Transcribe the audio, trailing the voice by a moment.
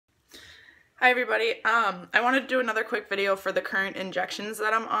Hi everybody, I wanted to do another quick video for the current injections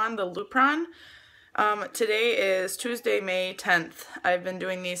that I'm on, the Lupron. Today is Tuesday, May 10th. I've been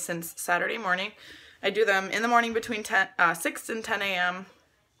doing these since Saturday morning. I do them in the morning between 6 and 10 a.m.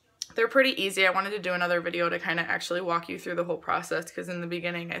 They're pretty easy. I wanted to do another video to kind of actually walk you through the whole process, because in the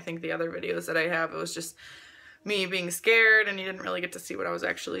beginning I think the other videos that I have, it was just me being scared and you didn't really get to see what I was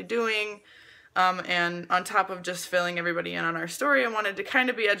actually doing. And on top of just filling everybody in on our story, I wanted to kind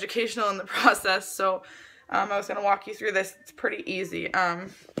of be educational in the process, so I was going to walk you through this. It's pretty easy.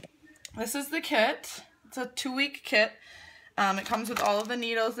 This is the kit. It's a 2-week kit. It comes with all of the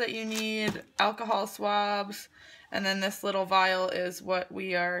needles that you need, alcohol swabs, and then this little vial is what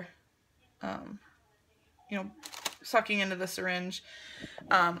we are, sucking into the syringe.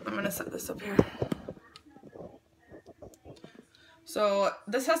 I'm going to set this up here. So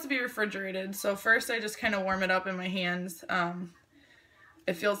this has to be refrigerated. So first I just kind of warm it up in my hands.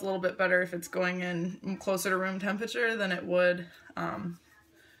 It feels a little bit better if it's going in closer to room temperature than it would,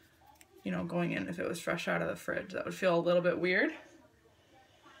 going in if it was fresh out of the fridge. That would feel a little bit weird.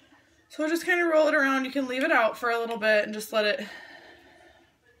 So just kind of roll it around. You can leave it out for a little bit and just let it,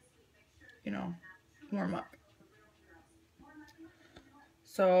 warm up.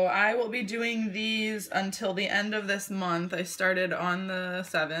 So I will be doing these until the end of this month. I started on the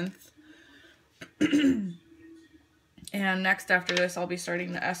 7th. And next after this, I'll be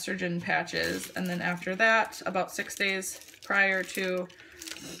starting the estrogen patches. And then after that, about 6 days prior to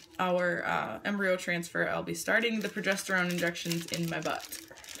our embryo transfer, I'll be starting the progesterone injections in my butt.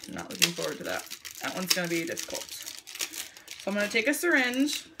 I'm not looking forward to that. That one's going to be difficult. So I'm going to take a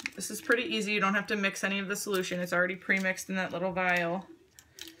syringe. This is pretty easy. You don't have to mix any of the solution. It's already pre-mixed in that little vial.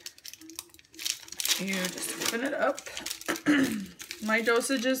 You just open it up. My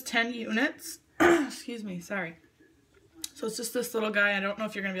dosage is 10 units. Excuse me, sorry. So it's just this little guy. I don't know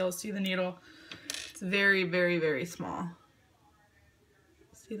if you're going to be able to see the needle. It's very, very, very small.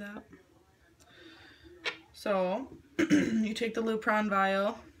 See that? So you take the Lupron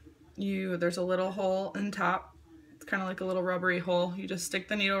vial. There's a little hole in top. It's kind of like a little rubbery hole. You just stick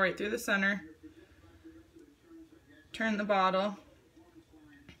the needle right through the center. Turn the bottle.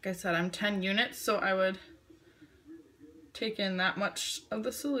 Like I said, I'm 10 units, so I would take in that much of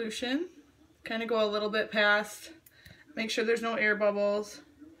the solution. Kind of go a little bit past. Make sure there's no air bubbles.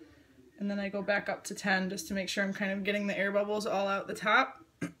 And then I go back up to 10 just to make sure I'm kind of getting the air bubbles all out the top.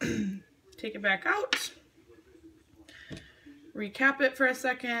 Take it back out. Recap it for a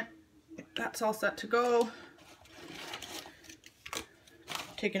second. That's all set to go.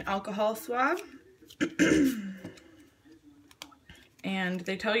 Take an alcohol swab. And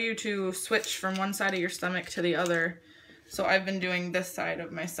they tell you to switch from one side of your stomach to the other. So I've been doing this side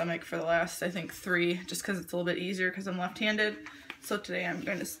of my stomach for the last, I think, 3, just because it's a little bit easier because I'm left-handed. So today I'm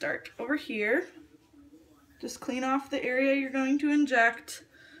going to start over here. Just clean off the area you're going to inject.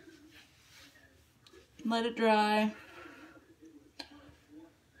 Let it dry.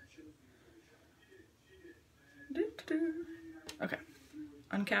 Okay.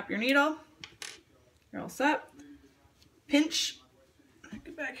 Uncap your needle. You're all set. Pinch.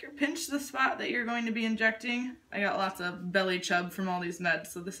 Get back here. Pinch the spot that you're going to be injecting. I got lots of belly chub from all these meds,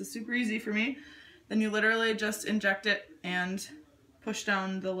 so this is super easy for me. Then you literally just inject it and push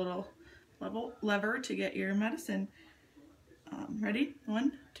down the little lever to get your medicine. Ready?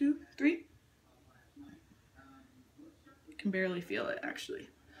 1, 2, 3. You can barely feel it, actually.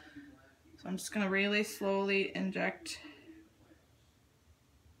 So I'm just going to really slowly inject.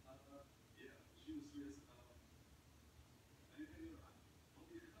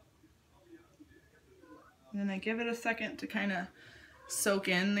 And then I give it a second to kind of soak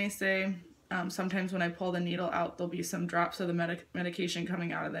in. They say sometimes when I pull the needle out, there'll be some drops of the medication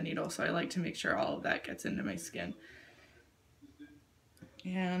coming out of the needle. So I like to make sure all of that gets into my skin.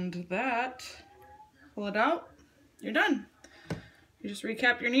 And that, pull it out, you're done. You just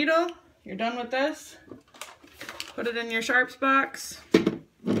recap your needle. You're done with this. Put it in your sharps box.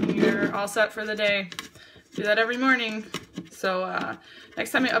 You're all set for the day. Do that every morning. So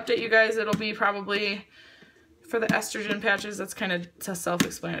next time I update you guys, it'll be probably for the estrogen patches. That's kind of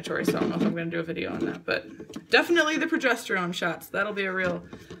self-explanatory, so I don't know if I'm going to do a video on that. But definitely the progesterone shots. That'll be a real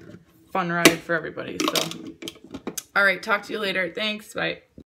fun ride for everybody. So, all right, talk to you later. Thanks. Bye.